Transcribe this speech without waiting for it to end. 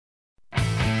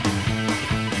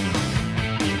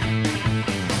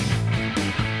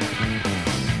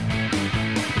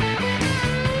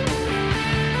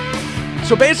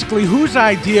So basically, whose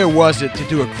idea was it to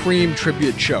do a Cream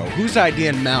tribute show? Whose idea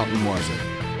in Mountain was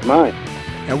it? Mine.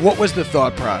 And what was the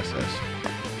thought process?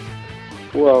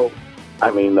 Well,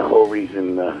 I mean, the whole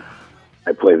reason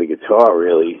I play the guitar,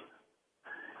 really,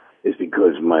 is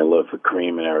because of my love for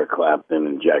Cream and Eric Clapton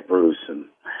and Jack Bruce. And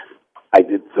I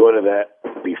thought of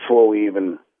that before we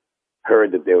even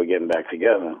heard that they were getting back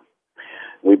together.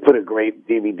 We put a great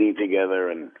DVD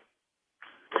together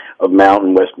of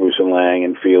Mountain, West Bruce and Laing,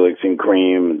 and Felix and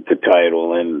Cream, the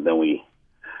title, and then we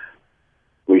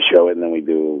show it, and then we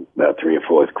do about 3 or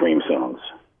 4 Cream songs.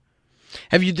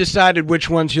 Have you decided which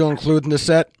ones you'll include in the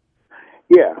set?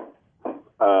 Yeah.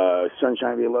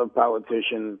 Sunshine Be Love,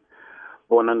 Politician,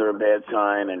 Born Under a Bad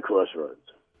Sign, and Crossroads.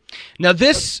 Now,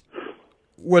 this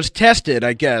was tested,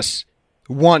 I guess,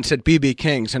 once at B.B.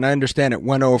 King's, and I understand it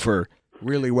went over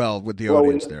really well with the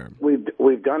audience there. We've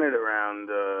done it around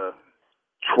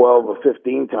 12 or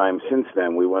 15 times since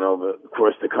then. We went over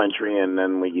across the country, and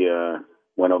then we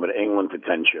went over to England for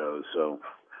 10 shows. So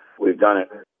we've done it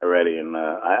already, and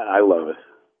I love it.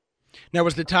 Now,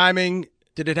 was the timing,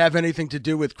 did it have anything to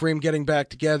do with Cream getting back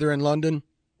together in London?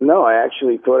 No, I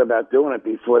actually thought about doing it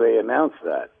before they announced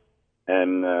that.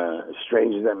 And as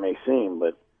strange as that may seem,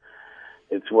 but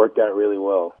it's worked out really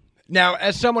well. Now,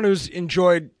 as someone who's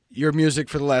enjoyed your music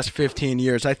for the last 15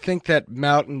 years, I think that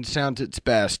Mountain sounds its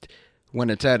best when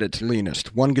it's at its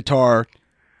leanest. One guitar,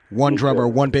 one drummer,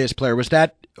 one bass player. Was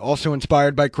that also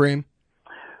inspired by Cream?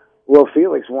 Well,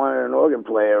 Felix wanted an organ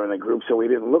player in the group so we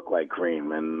didn't look like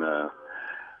Cream. And,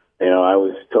 I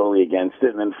was totally against it.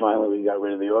 And then finally we got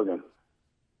rid of the organ.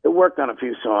 It worked on a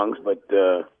few songs, but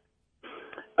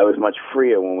I was much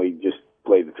freer when we just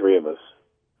played the 3 of us.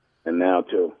 And now,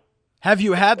 too. Have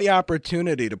you had the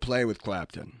opportunity to play with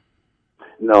Clapton?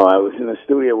 No, I was in the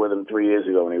studio with him 3 years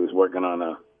ago, and he was working on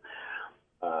a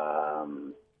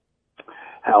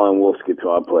Howlin' Wolf's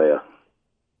guitar player.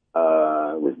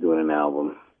 Was doing an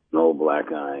album, an old black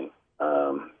guy.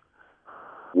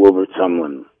 Wilbur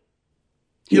Tumlin.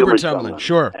 Hubert Tumlin,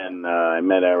 sure. And I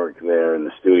met Eric there in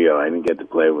the studio. I didn't get to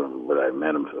play with him, but I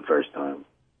met him for the first time.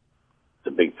 It's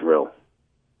a big thrill.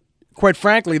 Quite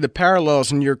frankly, the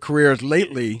parallels in your careers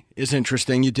lately is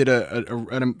interesting. You did a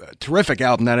terrific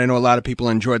album that I know a lot of people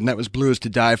enjoyed, and that was Blues to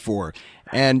Die For.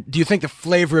 And do you think the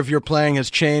flavor of your playing has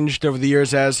changed over the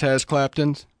years, as has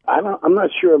Clapton's? I'm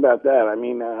not sure about that. I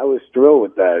mean, I was thrilled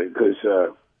with that because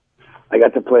I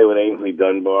got to play with Ainsley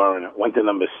Dunbar, and it went to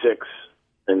number 6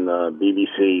 in the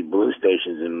BBC blues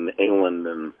stations in England.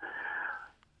 And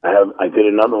I did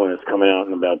another one that's coming out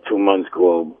in about 2 months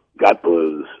called Got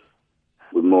Blues,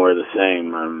 with more of the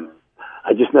same.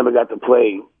 I just never got to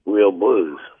play real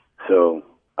blues, so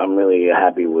I'm really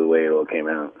happy with the way it all came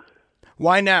out.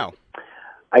 Why now?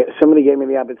 Somebody gave me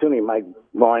the opportunity. Mike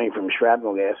Barney from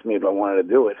Shrapnel asked me if I wanted to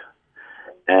do it,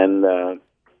 and I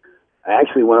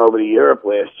actually went over to Europe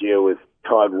last year with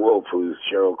Todd Wolfe, who's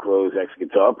Sheryl Crow's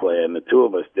ex-guitar player, and the 2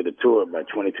 of us did a tour of about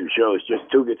 22 shows, just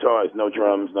 2 guitars, no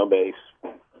drums, no bass,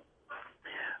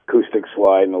 acoustic,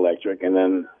 slide, and electric, and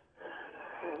then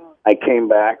I came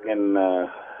back, and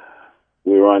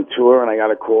we were on tour, and I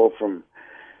got a call from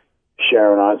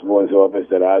Sharon Osbourne's office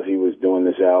that Ozzy was doing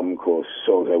this album called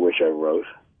Songs I Wish I Wrote,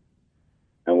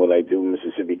 and would I do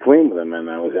Mississippi Queen with him? And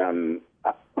I was out in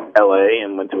L.A.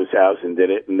 and went to his house and did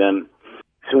it, and then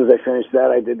as soon as I finished that,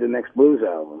 I did the next blues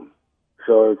album.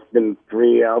 So it's been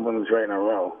 3 albums right in a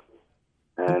row,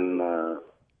 and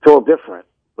it's all different,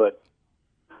 but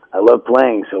I love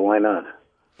playing, so why not?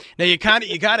 Now, you got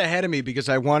ahead of me because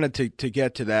I wanted to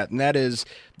get to that, and that is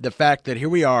the fact that here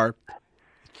we are,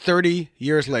 30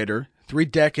 years later, 3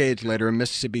 decades later, and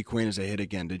Mississippi Queen is a hit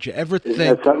again. Did you ever think?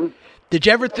 Isn't that something? Did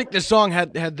you ever think the song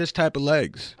had this type of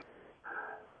legs?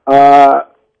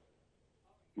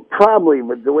 Probably,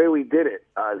 but the way we did it,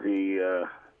 Ozzy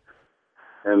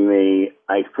and me,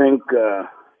 I think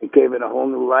it gave it a whole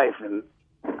new life, and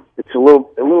it's a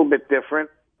little bit different,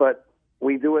 but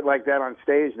we do it like that on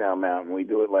stage now, Mountain. We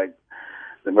do it like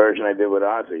the version I did with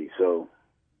Ozzy. So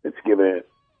it's given it,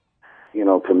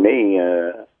 for me,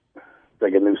 it's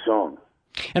like a new song.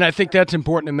 And I think that's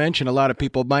important to mention. A lot of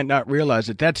people might not realize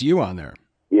that that's you on there.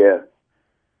 Yeah.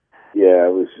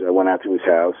 I went out to his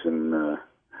house, and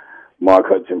Mark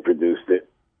Hudson produced it.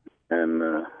 And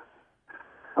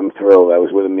I'm thrilled. I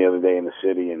was with him the other day in the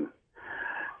city, and,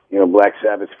 Black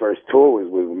Sabbath's first tour was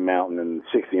with Mountain in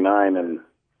 '69, and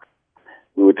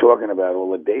we were talking about all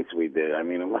the dates we did. I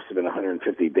mean, it must have been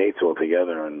 150 dates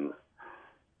altogether, and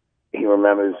he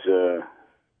remembers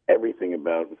everything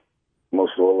about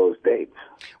most all those dates.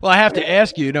 Well, I have to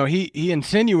ask you, he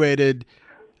insinuated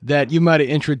that you might have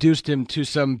introduced him to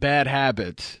some bad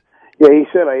habits Yeah, he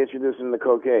said I introduced him to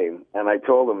cocaine, and I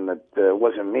told him that it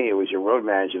wasn't me, it was your road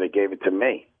manager that gave it to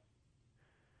me.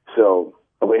 So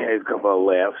we had a couple of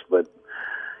laughs, but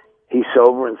he's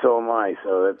sober and so am I,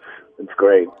 so that's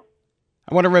great.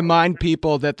 I want to remind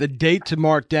people that the date to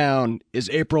mark down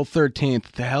is April 13th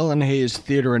at the Helen Hayes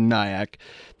Theater in Nyack.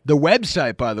 The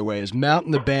website, by the way, is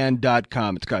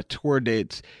mountaintheband.com. It's got tour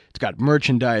dates. It's got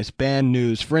merchandise, band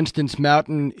news. For instance,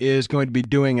 Mountain is going to be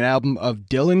doing an album of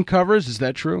Dylan covers. Is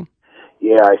that true?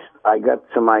 Yeah, I got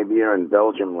some idea in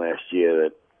Belgium last year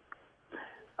that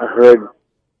I heard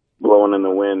Blowing in the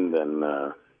Wind, and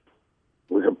it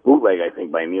was a bootleg, I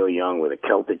think, by Neil Young with a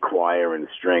Celtic choir and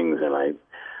strings, and I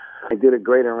did a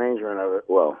great arrangement of it.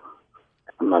 Well,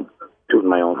 I'm not tooting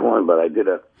my own horn, but I did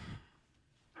an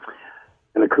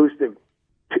acoustic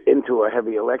into a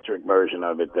heavy electric version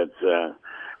of it that's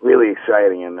really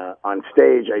exciting. And on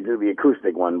stage, I do the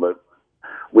acoustic one, but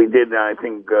we did, I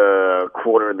think, a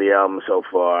quarter of the album so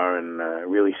far, and it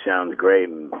really sounds great.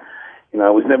 And, I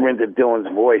was never into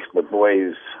Dylan's voice, but boy,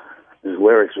 his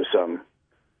lyrics were something.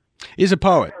 He's a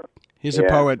poet. He's a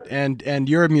poet, and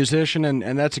you're a musician,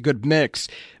 and that's a good mix,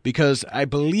 because I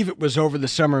believe it was over the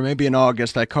summer, maybe in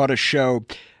August, I caught a show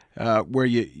where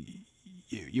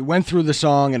you went through the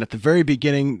song, and at the very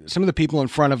beginning, some of the people in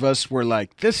front of us were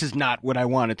like, this is not what I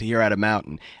wanted to hear out of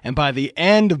Mountain. And by the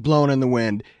end of Blown in the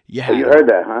Wind, you had him. You heard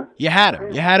that, huh? You had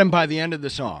him. You had him by the end of the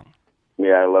song.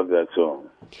 Yeah, I love that song.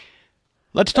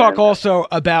 Let's talk also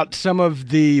about some of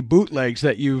the bootlegs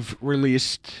that you've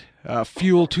released.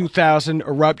 Fuel 2000,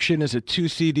 Eruption is a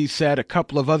 2-CD set, a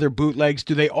couple of other bootlegs.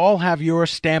 Do they all have your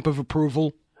stamp of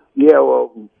approval? Yeah,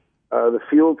 well, the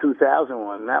Fuel 2000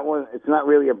 one, that one, it's not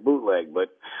really a bootleg, but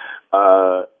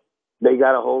they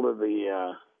got a hold of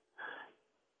the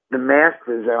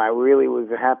masters, and I really was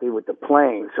happy with the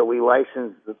playing, so we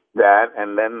licensed that,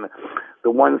 and then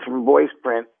the ones from Voice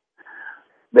Print,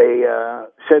 they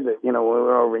said that, when we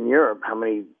were over in Europe,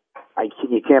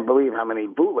 you can't believe how many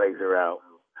bootlegs are out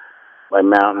by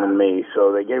Mountain and me,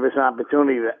 so they gave us an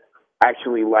opportunity to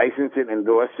actually license it,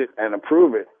 endorse it, and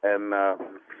approve it, and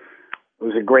it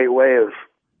was a great way of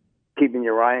keeping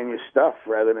your eye on your stuff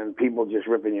rather than people just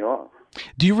ripping you off.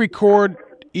 Do you record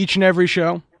each and every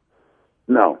show?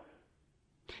 No.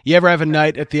 You ever have a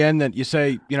night at the end that you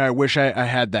say, I wish I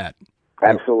had that?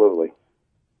 Absolutely.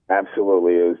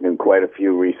 Absolutely. There's been quite a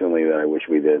few recently that I wish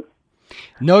we did.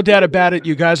 No doubt about it.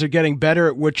 You guys are getting better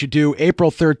at what you do. April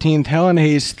 13th, Helen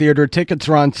Hayes Theater. Tickets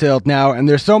are on sale now, and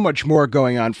there's so much more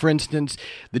going on. For instance,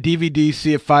 the DVD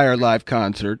See a Fire live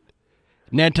concert,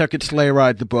 Nantucket Sleigh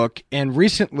Ride the book, and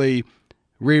recently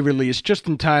re-released, just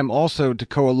in time also to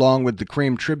go along with the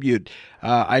Cream tribute,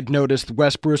 I'd noticed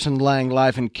Wes Bruce and Laing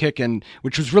Live and Kickin',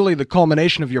 which was really the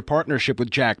culmination of your partnership with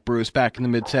Jack Bruce back in the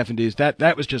mid-'70s.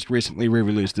 That was just recently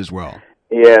re-released as well.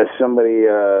 Yeah, somebody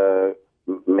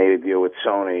made a deal with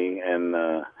Sony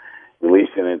and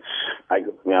released it.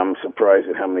 I'm surprised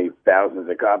at how many thousands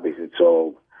of copies it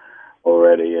sold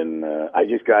already, and I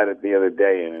just got it the other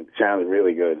day, and it sounded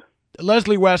really good.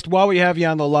 Leslie West, while we have you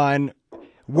on the line,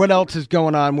 what else is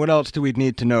going on? What else do we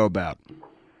need to know about?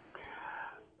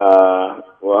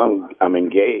 Well, I'm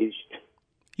engaged.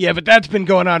 Yeah, but that's been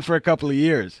going on for a couple of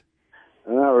years.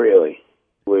 Not really.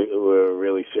 We're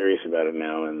really serious about it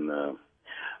now, and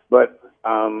but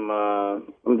I'm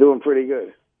doing pretty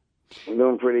good.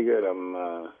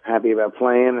 I'm happy about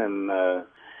playing, and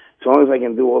as long as I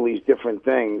can do all these different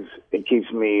things, it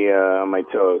keeps me on my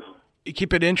toes. You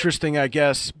keep it interesting, I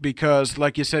guess, because,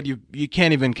 like you said, you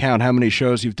can't even count how many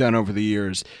shows you've done over the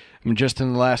years. I mean, just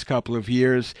in the last couple of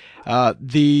years.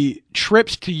 The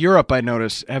trips to Europe, I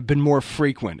notice, have been more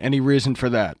frequent. Any reason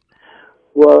for that?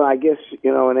 Well, I guess,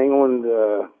 in England,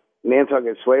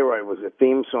 Nantucket Sleigh Ride was a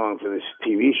theme song for this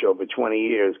TV show for 20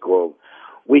 years called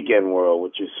Weekend World,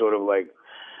 which is sort of like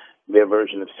their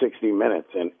version of 60 Minutes.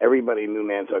 And everybody knew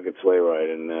Nantucket Sleigh Ride,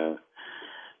 and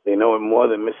they know it more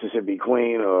than Mississippi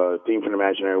Queen or Theme from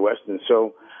Imaginary Western.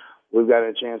 So we've got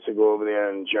a chance to go over there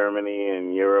in Germany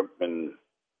and Europe, and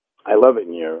I love it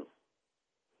in Europe.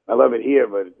 I love it here,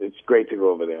 but it's great to go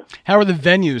over there. How are the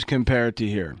venues compared to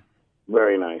here?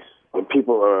 Very nice. The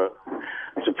people are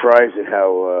surprised at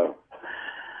how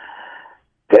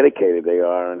dedicated they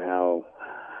are and how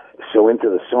so into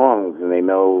the songs, and they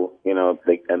know, and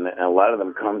a lot of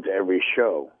them come to every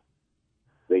show.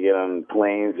 They get on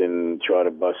planes and charter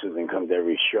buses and come to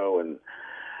every show, and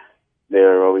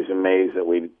they're always amazed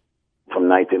that from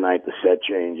night to night, the set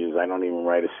changes. I don't even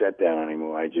write a set down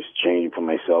anymore. I just change it for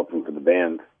myself and for the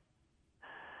band.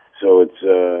 So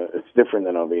it's different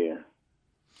than over here.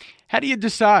 How do you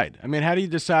decide? I mean, how do you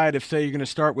decide if, say, you're going to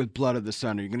start with Blood of the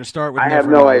Sun, or you're going to start with I have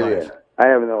no idea. I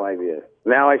have no idea.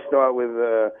 Now I start with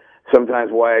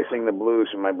sometimes Why I Sing the Blues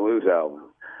from my blues album.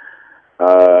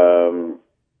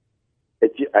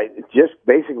 It's just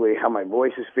basically how my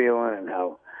voice is feeling and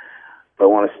how if I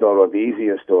want to start off easy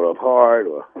or start off hard,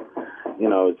 or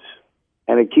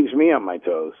and it keeps me on my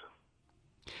toes.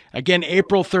 Again,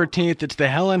 April 13th, it's the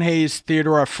Helen Hayes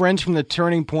Theater. Our friends from the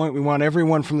Turning Point, we want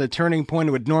everyone from the Turning Point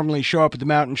who would normally show up at the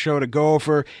Mountain Show to go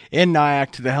over in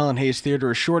Nyack to the Helen Hayes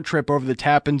Theater, a short trip over the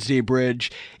Tappan Zee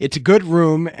Bridge. It's a good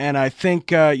room, and I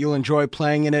think you'll enjoy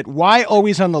playing in it. Why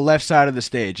always on the left side of the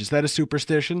stage? Is that a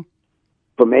superstition?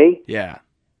 For me? Yeah.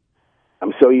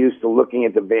 I'm so used to looking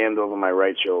at the band over my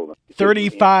right shoulder.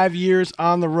 35 years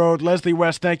on the road. Leslie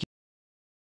West, thank you.